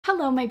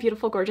Hello, my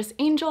beautiful, gorgeous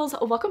angels.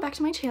 Welcome back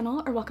to my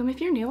channel, or welcome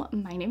if you're new.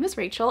 My name is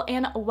Rachel,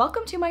 and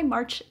welcome to my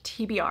March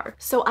TBR.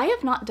 So I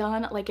have not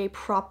done like a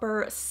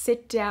proper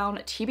sit-down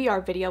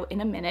TBR video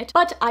in a minute,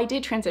 but I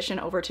did transition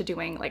over to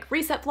doing like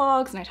reset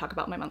vlogs, and I talk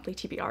about my monthly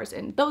TBRs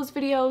in those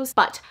videos,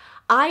 but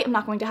I am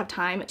not going to have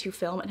time to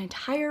film an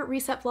entire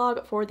reset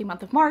vlog for the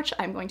month of March.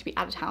 I'm going to be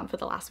out of town for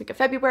the last week of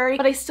February,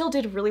 but I still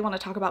did really want to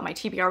talk about my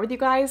TBR with you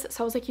guys.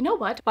 So I was like, you know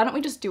what? Why don't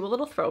we just do a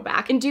little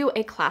throwback and do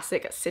a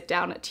classic sit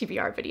down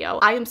TBR video?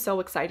 I am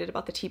so excited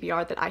about the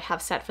TBR that I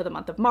have set for the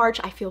month of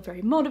March. I feel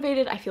very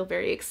motivated. I feel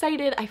very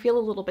excited. I feel a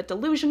little bit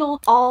delusional.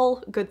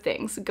 All good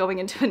things going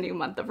into a new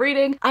month of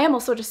reading. I am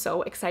also just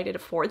so excited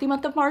for the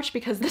month of March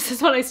because this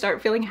is when I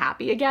start feeling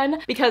happy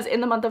again, because in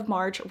the month of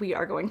March, we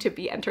are going to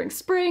be entering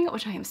spring,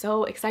 which I am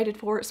so excited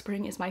for.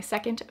 Spring is my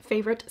second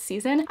favorite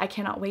season. I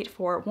cannot wait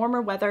for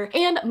warmer weather,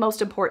 and most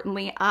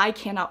importantly, I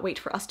cannot wait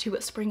for us to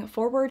spring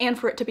forward and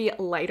for it to be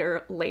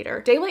lighter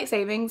later. Daylight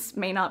savings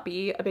may not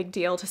be a big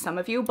deal to some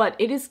of you, but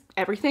it is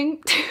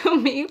everything to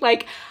me.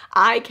 Like,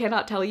 I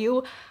cannot tell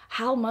you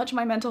how much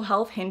my mental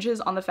health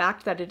hinges on the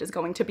fact that it is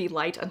going to be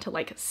light until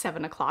like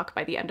 7 o'clock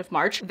by the end of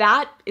March.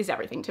 That is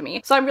everything to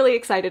me. So I'm really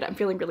excited. I'm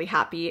feeling really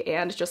happy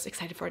and just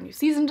excited for a new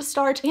season to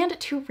start and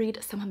to read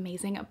some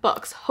amazing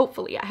books.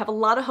 Hopefully. I have a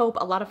lot of hope,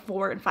 a lot of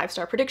 4- and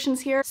 5-star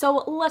predictions here.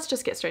 So let's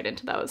just get straight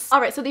into those.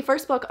 All right, so the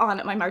first book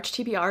on my March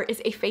TBR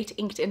is A Fate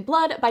Inked in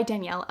Blood by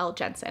Danielle L.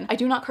 Jensen. I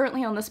do not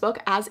currently own this book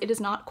as it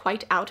is not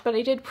quite out, but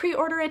I did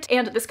pre-order it,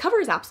 and this cover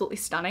is absolutely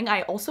stunning.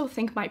 I also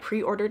think my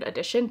pre-ordered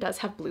edition does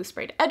have blue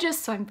sprayed edges,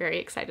 so I'm very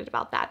excited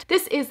about that.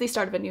 This is the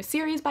start of a new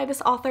series by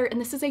this author,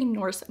 and this is a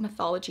Norse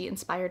mythology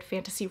inspired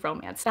fantasy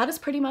romance. That is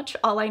pretty much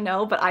all I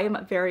know, but I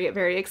am very,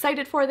 very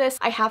excited for this.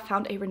 I have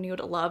found a renewed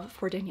love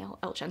for Danielle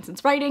L.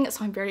 Jensen's writing,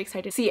 so I'm very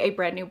excited to see a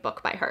brand new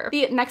book by her.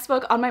 The next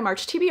book on my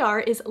March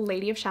TBR is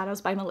Lady of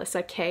Shadows by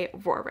Melissa K.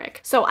 Roerich.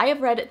 So I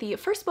have read the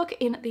first book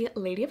in the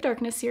Lady of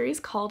Darkness series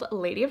called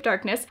Lady of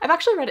Darkness. I've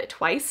actually read it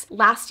twice.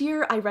 Last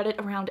year I read it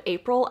around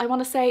April, I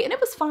want to say, and it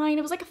was fine.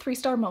 It was like a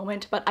 3-star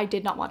moment, but I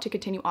did not want to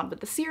continue on with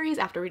the series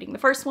after reading the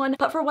first one.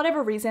 But for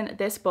whatever reason,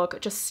 this book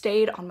just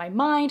stayed on my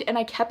mind, and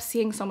I kept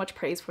seeing so much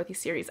praise for the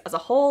series as a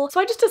whole.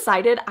 So I just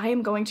decided I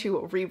am going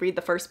to reread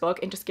the first book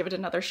and just give it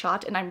another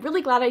shot, and I'm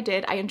really glad I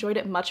did. I enjoyed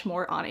it much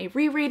more on a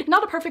reread.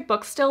 Not a perfect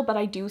book still, but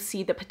I do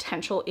see the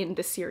potential in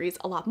this series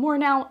a lot more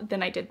now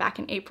than I did back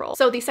in April.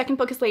 So the second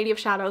book is Lady of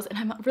Shadows, and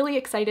I'm really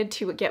excited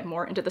to get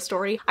more into the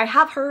story. I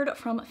have heard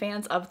from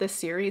fans of this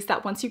series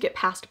that once you get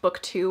past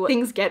book 2,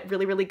 things get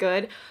really, really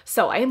good.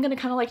 So I am gonna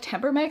kind of like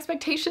temper my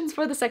expectations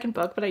for the second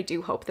book, but I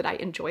do hope that I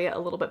enjoy it a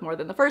little bit more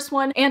than the first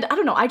one. And I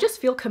don't know, I just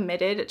feel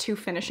committed to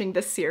finishing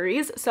this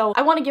series, so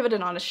I want to give it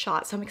an honest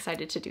shot, so I'm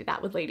excited to do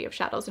that with Lady of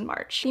Shadows in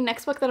March. The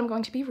next book that I'm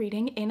going to be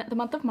reading in the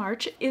month of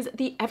March is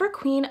The Ever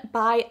Queen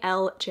by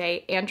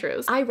L.J.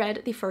 Andrews. I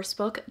read the first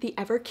book, The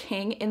Ever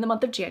King, in the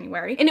month of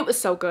January, and it was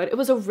so good. It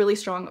was a really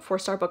strong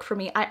 4-star book for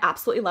me. I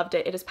absolutely loved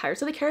it. It is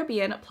Pirates of the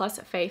Caribbean plus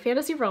fae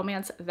fantasy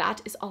romance.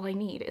 That is all I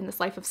need in this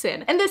life of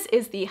sin. And this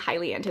is the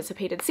highly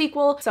anticipated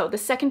sequel. So the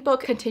second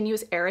book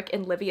continues Eric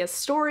and Livia's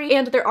story,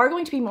 and there are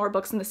going to be more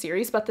books in the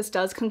series, but this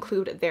does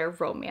conclude their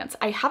romance.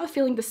 I have a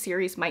feeling the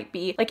series might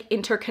be like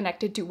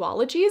interconnected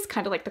duologies,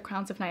 kind of like the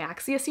Crowns of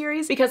Nyaxia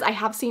series, because I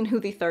have seen who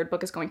the third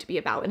book is going to be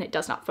about, and it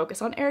does not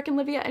focus on Eric and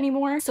Livia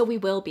anymore. So we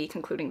will be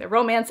concluding their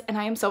romance, and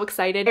I am so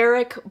excited.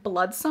 Eric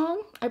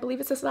Bloodsong, I believe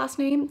it's his last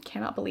name.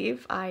 Cannot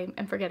believe I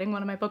am forgetting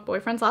one of my book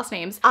boyfriend's last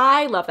names.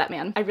 I love that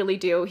man. I really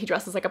do. He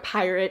dresses like a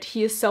pirate.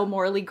 He is so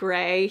morally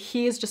gray.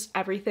 He is just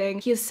everything.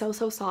 He is so,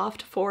 so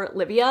soft for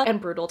Livia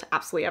and brutal to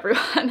absolutely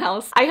everyone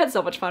else. I had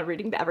so much fun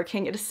reading The Ever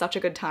King. It is such a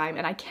good time,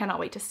 and I cannot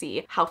wait to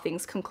see how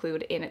things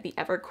conclude in The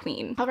Ever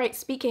Queen. All right,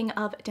 speaking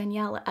of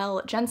Danielle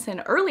L.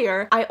 Jensen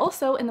earlier, I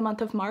also in the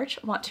month of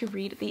March want to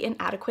read The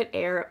Inadequate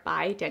Heir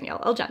by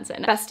Danielle L.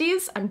 Jensen.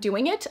 Besties, I'm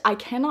doing it. I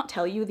cannot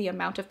tell you the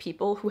amount of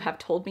people who have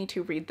told me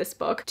to read this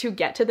book to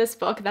get to this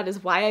book. That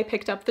is why I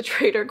picked up The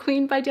Traitor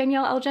Queen by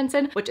Danielle L.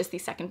 Jensen, which is the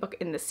second book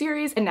in the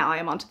series, and now I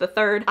am on to the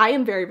third. I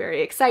am very,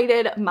 very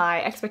excited.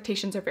 My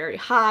expectations are very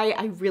high.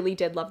 I really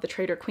did love The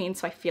Traitor Queen,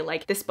 so I feel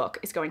like this book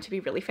is going to be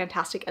really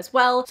fantastic as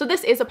well. So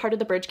this is a part of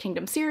the Bridge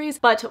Kingdom series,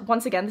 but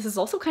once again, this is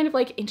also kind of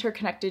like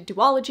interconnected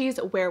duologies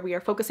where we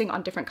are focusing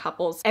on different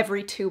couples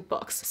every 2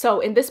 books. So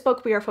in this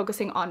book, we are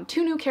focusing on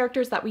 2 new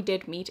characters that we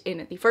did meet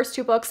in the first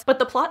 2 books, but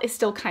the plot is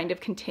still kind of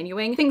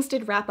continuing. Things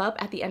did wrap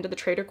up at the end of The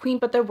Traitor Queen,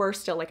 but there were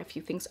still like a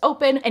few things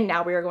open, and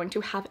now we are going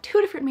to have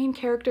 2 different main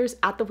characters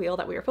at the wheel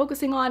that we are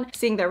focusing on,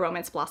 seeing their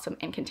romance blossom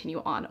and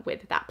continue on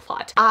with that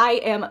plot.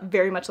 I am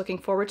very much looking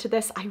forward to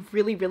this. I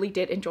really, really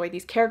did enjoy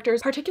these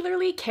characters,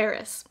 particularly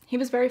Karis. He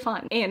was very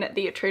fun in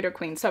The Traitor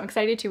Queen, so I'm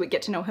excited to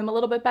get to know him a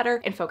little bit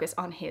better and focus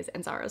on his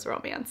and Zara's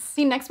romance.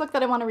 The next book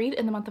that I want to read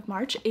in the month of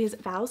March is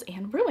Vows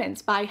and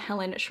Ruins by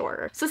Helen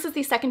Shorer. So this is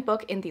the second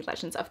book in the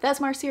Legends of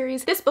Thesmar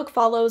series. This book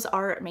follows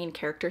our main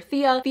character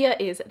Thea. Thea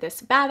is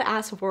this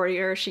badass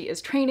warrior. She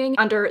is training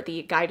under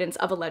the guidance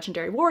of a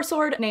legendary war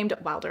sword named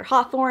Wilder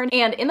Hawthorne,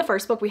 and in the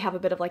first book we have a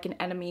bit of like an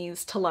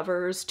enemies to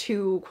lovers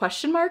to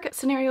question mark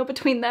scenario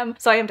between them,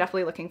 so I am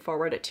definitely looking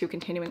forward to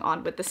continuing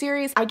on with the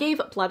series. I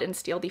gave Blood and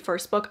Steel, the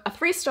first book, a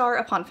 3-star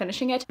upon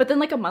finishing it, but then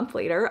like a month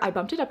later, I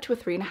bumped it up to a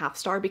 3.5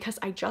 star because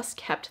I just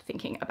kept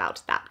thinking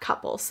about that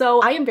couple.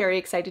 So I am very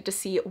excited to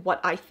see what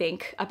I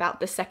think about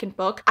the second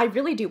book. I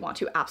really do want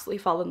to absolutely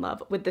fall in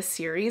love with this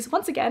series.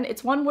 Once again,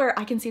 it's one where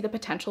I can see the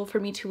potential for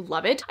me to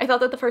love it. I thought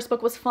that the first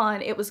book was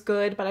fun, it was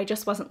good, but I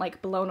just wasn't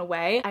like blown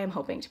away. I am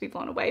hoping to be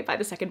blown away by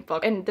the second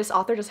book, and this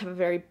author does have a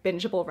very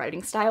bingeable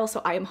writing style,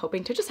 so I am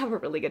hoping to just have a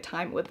really good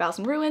time with Vows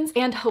and Ruins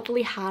and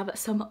hopefully have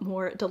some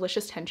more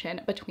delicious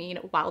tension between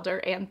Wilder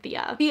and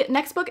Thea. The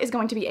next book is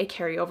going to be a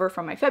carryover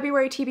from my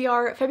February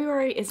TBR.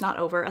 February is not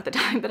over at the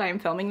time that I am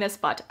filming this,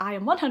 but I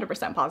am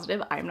 100%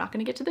 positive I am not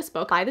going to get to this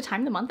book by the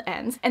time the month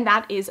ends, and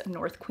that is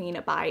North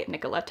Queen by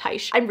Nicola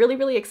Teich. I'm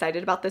really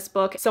excited about this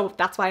book, so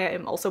that's why I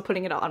am also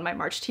putting it on my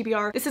March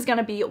TBR. This is going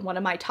to be one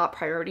of my top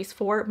priorities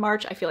for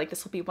March. I feel like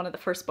this will be one of the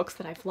first books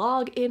that I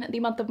vlog in the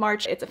month of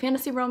March. It's a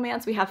fantasy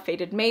romance. We have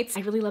fated mates.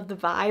 I really love the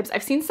vibes.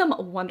 I've seen some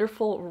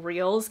wonderful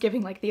reels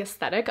giving like the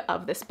aesthetic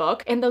of this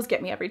book, and those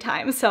get me every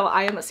time. So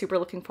I am super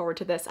looking forward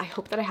to this. I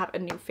hope that I have a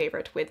new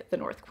favorite with the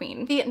North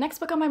Queen. The next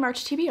book on my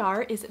March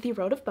TBR is The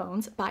Road of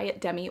Bones by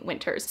Demi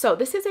Winters. So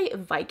this is a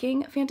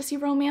Viking fantasy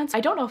romance.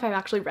 I don't know if I've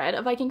actually read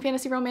a Viking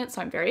fantasy romance,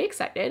 so I'm very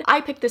excited.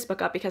 I picked this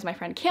book up because my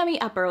friend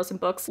Cami at Burrows and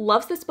Books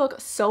loves this book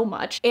so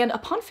much, and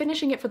upon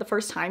finishing it for the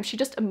first time, she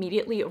just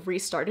immediately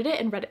restarted it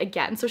and read it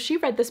again. So she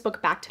read this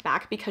book back to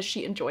back because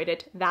she enjoyed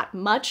it that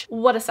much.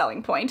 What a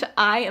selling point.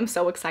 I am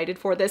so excited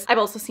for this. I've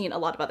also seen a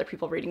lot of other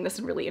people reading this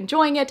and really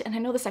enjoying it, and I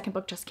know the second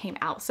book just came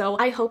out, so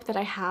I hope that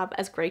I have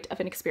as great of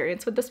an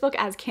experience with this book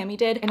as Cami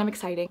did, and I'm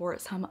excited for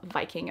some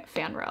Viking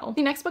fanro.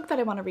 The next book that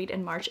I want to read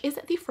in March is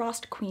The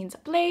Frost Queen's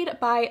Blade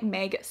by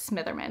Meg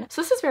Smitherman.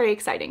 So this is very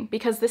exciting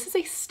because this is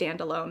a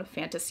standalone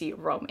fantasy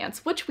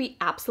romance, which we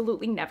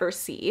absolutely never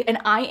see, and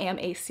I am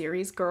a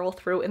series girl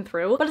through and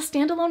through, but a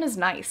standalone is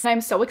nice. And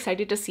I'm so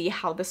excited to see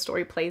how this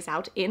story plays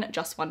out in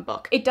just one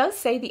book. It does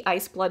say the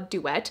Ice Blood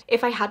duet.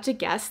 If I had to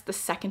guess, the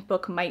second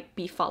book might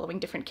be following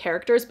different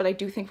characters, but I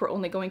do think we're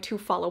only going to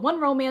follow one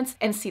romance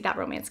and see that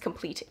romance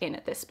complete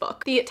in this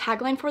book. The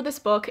tagline for this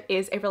book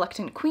is a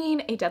reluctant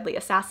queen, a deadly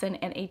assassin,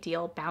 and a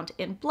deal bound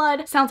in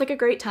blood. Sounds like a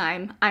great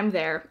time. I'm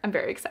there. I'm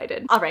very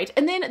excited. All right,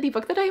 and then the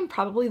book that I am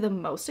probably the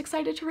most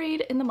excited to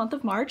read in the month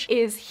of March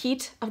is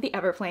Heat of the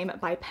Everflame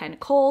by Penn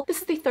Cole.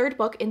 This is the third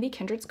book in the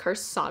Kindred's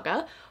Curse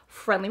saga.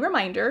 Friendly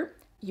reminder,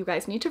 you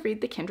guys need to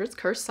read the Kindred's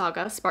Curse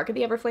saga. Spark of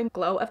the Everflame,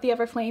 Glow of the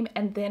Everflame,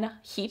 and then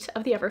Heat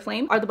of the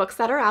Everflame are the books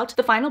that are out.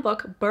 The final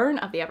book, Burn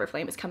of the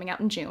Everflame, is coming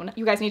out in June.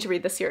 You guys need to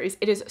read this series.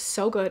 It is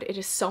so good. It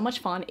is so much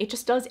fun. It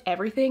just does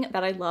everything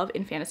that I love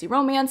in fantasy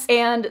romance,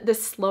 and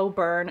this slow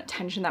burn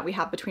tension that we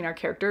have between our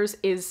characters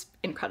is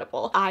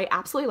incredible. I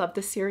absolutely love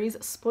this series.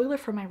 Spoiler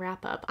for my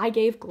wrap up, I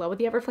gave Glow of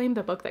the Everflame,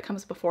 the book that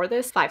comes before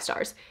this, 5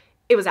 stars.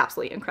 It was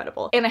absolutely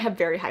incredible. And I have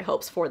very high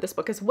hopes for this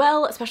book as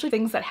well, especially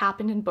things that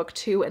happened in book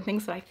 2 and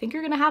things that I think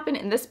are gonna happen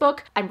in this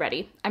book. I'm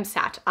ready. I'm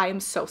sat. I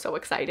am so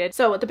excited.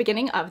 So at the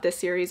beginning of this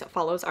series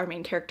follows our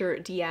main character,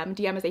 DM.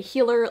 DM is a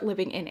healer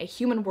living in a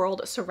human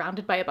world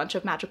surrounded by a bunch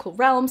of magical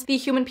realms. The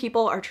human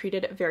people are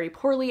treated very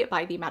poorly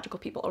by the magical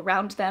people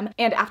around them.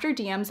 And after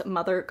DM's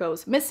mother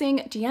goes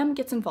missing, DM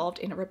gets involved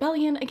in a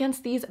rebellion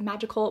against these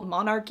magical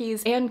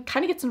monarchies and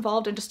kind of gets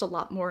involved in just a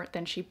lot more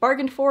than she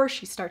bargained for.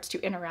 She starts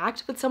to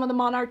interact with some of the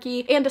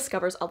monarchy and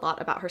discovers a lot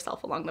about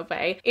herself along the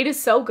way. It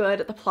is so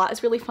good. The plot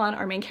is really fun.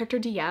 Our main character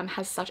DM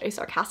has such a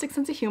sarcastic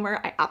sense of humor.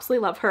 I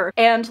absolutely love her,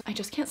 and I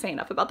just can't say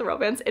enough about the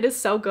romance. It is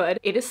so good.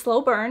 It is slow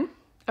burn.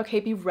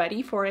 Okay, be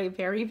ready for a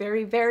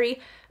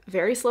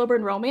very slow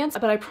burn romance,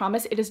 but I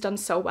promise it is done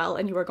so well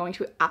and you are going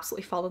to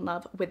absolutely fall in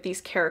love with these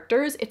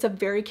characters. It's a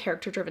very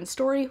character-driven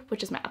story,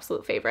 which is my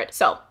absolute favorite.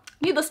 So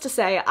needless to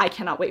say, I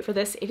cannot wait for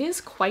this. It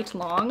is quite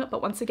long,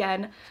 but once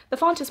again, the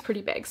font is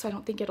pretty big, so I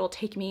don't think it'll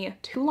take me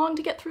too long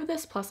to get through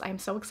this. Plus, I'm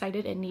so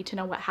excited and need to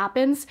know what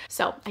happens.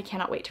 So I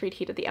cannot wait to read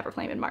Heat of the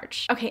Everflame in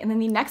March. Okay, and then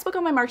the next book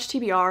on my March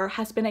TBR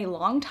has been a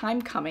long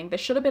time coming.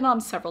 This should have been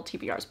on several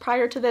TBRs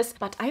prior to this,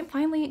 but I am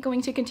finally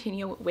going to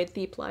continue with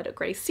the Blood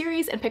Gray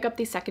series and pick up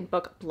the second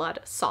book,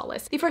 Blood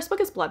Solace. The first book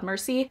is Blood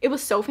Mercy. It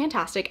was so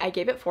fantastic. I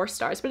gave it 4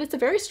 stars, but it's a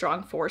very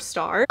strong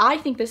 4-star. I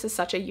think this is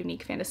such a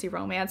unique fantasy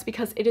romance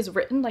because it is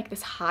written like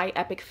this high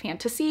epic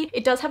fantasy.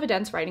 It does have a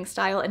dense writing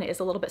style and it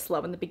is a little bit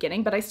slow in the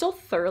beginning, but I still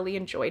thoroughly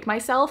enjoyed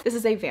myself. This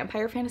is a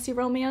vampire fantasy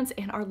romance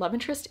and our love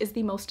interest is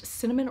the most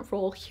cinnamon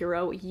roll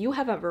hero you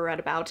have ever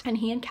read about, and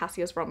he and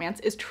Cassia's romance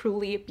is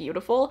truly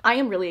beautiful. I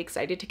am really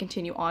excited to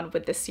continue on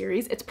with this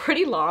series. It's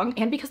pretty long,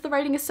 and because the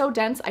writing is so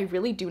dense, I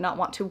really do not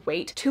want to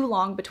wait too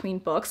long between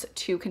books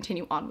to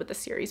continue on with the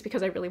series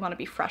because I really want to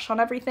be fresh on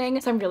everything.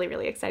 So I'm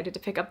really excited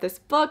to pick up this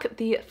book.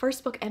 The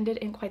first book ended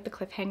in quite the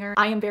cliffhanger.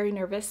 I am very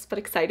nervous but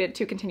excited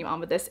to continue on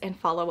with this and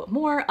follow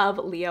more of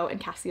Leo and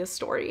Cassia's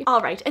story.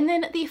 All right, and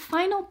then the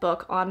final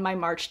book on my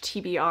March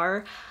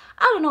TBR,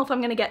 I don't know if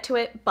I'm gonna get to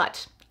it,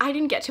 but I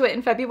didn't get to it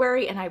in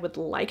February and I would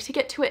like to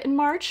get to it in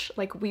March.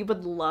 Like, we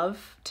would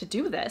love to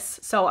do this.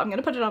 So I'm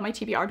gonna put it on my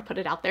TBR to put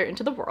it out there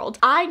into the world.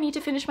 I need to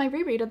finish my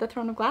reread of the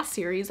Throne of Glass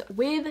series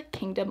with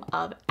Kingdom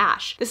of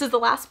Ash. This is the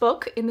last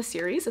book in the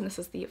series, and this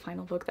is the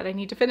final book that I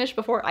need to finish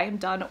before I am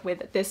done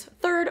with this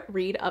third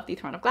read of the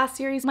Throne of Glass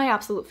series, my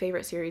absolute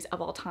favorite series of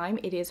all time.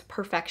 It is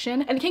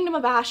perfection, and Kingdom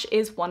of Ash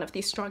is one of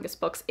the strongest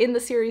books in the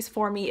series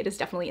for me. It is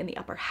definitely in the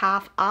upper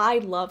half. I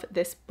love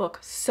this book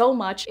so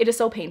much. It is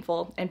so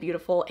painful and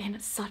beautiful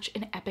and such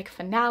an epic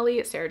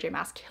finale. Sarah J.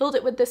 Maas killed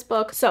it with this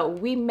book. So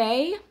we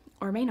may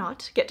or may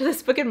not get to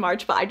this book in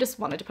March, but I just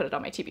wanted to put it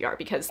on my TBR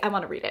because I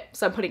want to read it,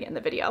 so I'm putting it in the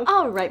video.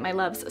 All right, my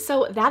loves,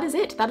 so that is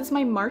it. That is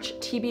my March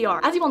TBR.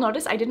 As you will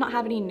notice, I did not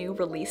have any new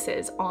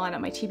releases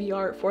on my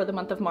TBR for the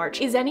month of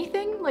March. Is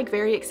anything like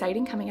very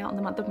exciting coming out in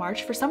the month of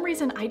March? For some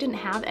reason, I didn't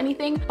have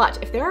anything,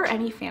 but if there are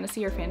any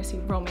fantasy or fantasy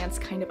romance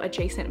kind of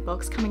adjacent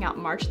books coming out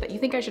in March that you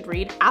think I should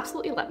read,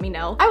 absolutely let me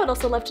know. I would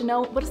also love to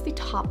know, what is the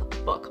top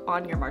book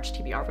on your March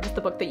TBR? What is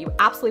the book that you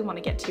absolutely want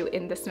to get to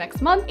in this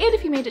next month? And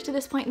if you made it to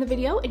this point in the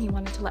video and you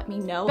wanted to let me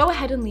know, go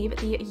ahead and leave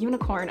the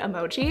unicorn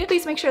emoji.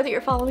 Please make sure that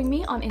you're following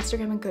me on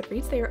Instagram and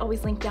Goodreads. They are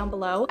always linked down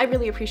below. I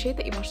really appreciate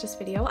that you watched this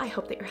video. I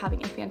hope that you're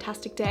having a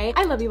fantastic day.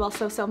 I love you all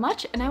so, so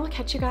much, and I will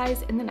catch you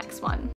guys in the next one.